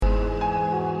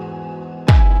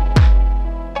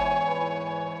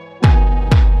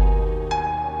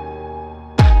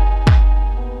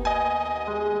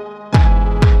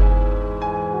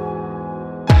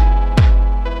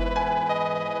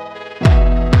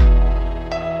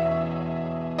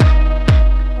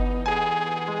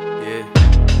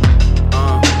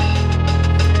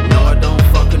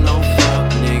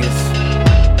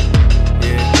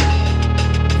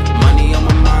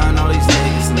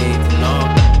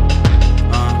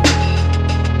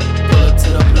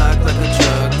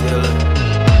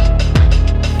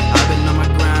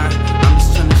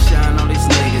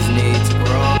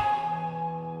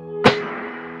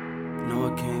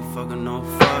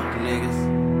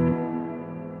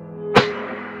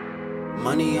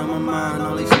Money on my mind,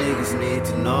 all these niggas need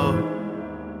to know.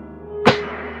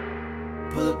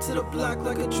 Pull up to the block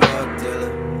like a drug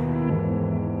dealer.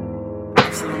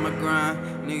 I'm still on my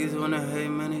grind. Niggas wanna hate,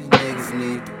 man, these niggas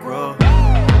need to grow.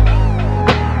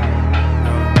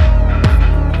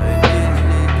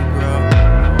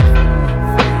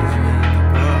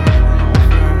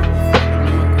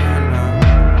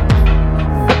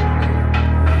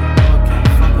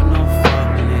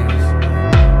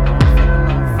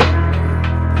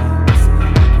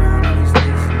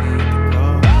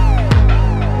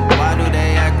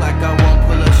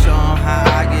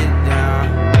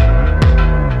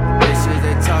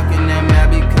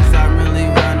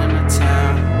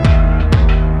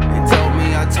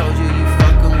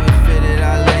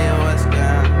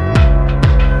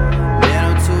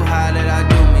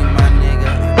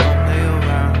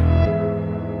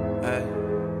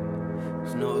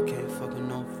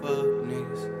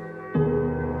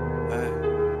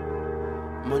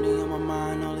 Money on my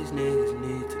mind, all these niggas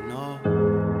need to know.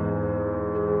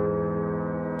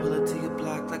 Pull up to your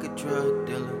block like a drug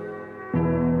dealer.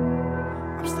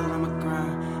 I'm still on my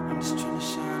grind, I'm just tryna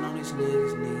shine, all these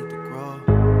niggas need to know.